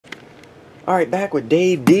Alright, back with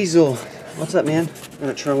Dave Diezel. What's up, man? I'm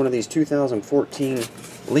going to try one of these 2014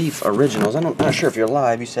 Leaf Originals. I'm not sure if you're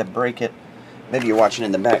live. You said break it. Maybe you're watching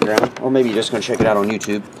in the background. Or maybe you're just going to check it out on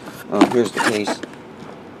YouTube. Here's the case.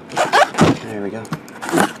 There we go.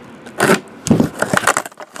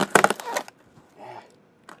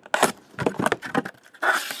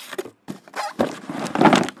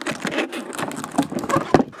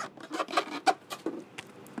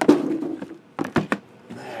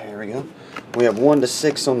 There we go. We have 1 to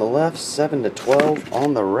 6 on the left, 7 to 12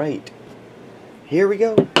 on the right. Here we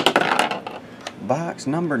go. Box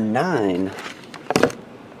number 9.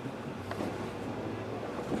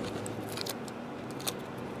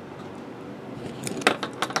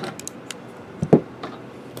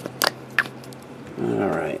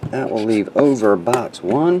 Alright, that will leave over box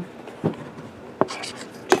 1,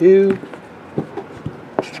 2,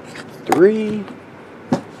 3,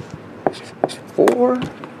 4,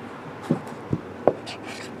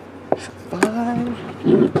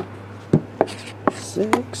 5,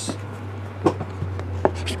 6,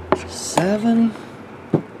 7,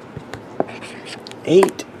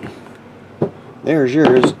 8. There's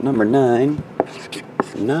yours, number 9.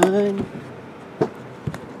 9,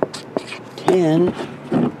 10,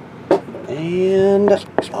 and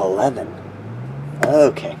 11.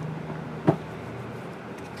 Okay.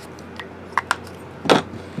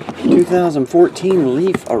 2014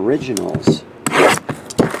 Leaf Originals.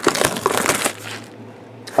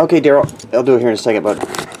 Okay, Daryl, I'll do it here in a second, bud.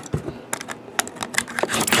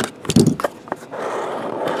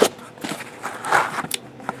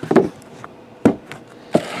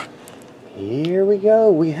 Here we go.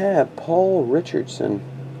 We have Paul Richardson.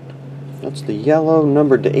 That's the yellow,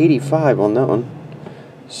 numbered to 85 on that one.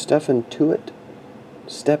 Step into it.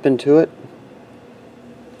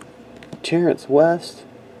 Terrence West.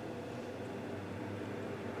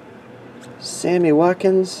 Sammy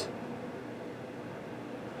Watkins.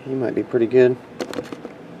 He might be pretty good.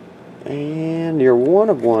 And your 1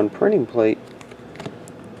 of 1 printing plate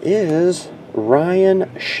is Ryan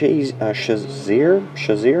Shazier.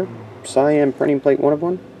 Cyan printing plate 1 of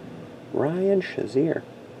 1. Ryan Shazier.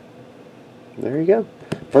 There you go.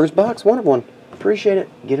 First box, 1 of 1. Appreciate it.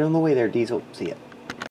 Get it on the way there, Diezel. See ya.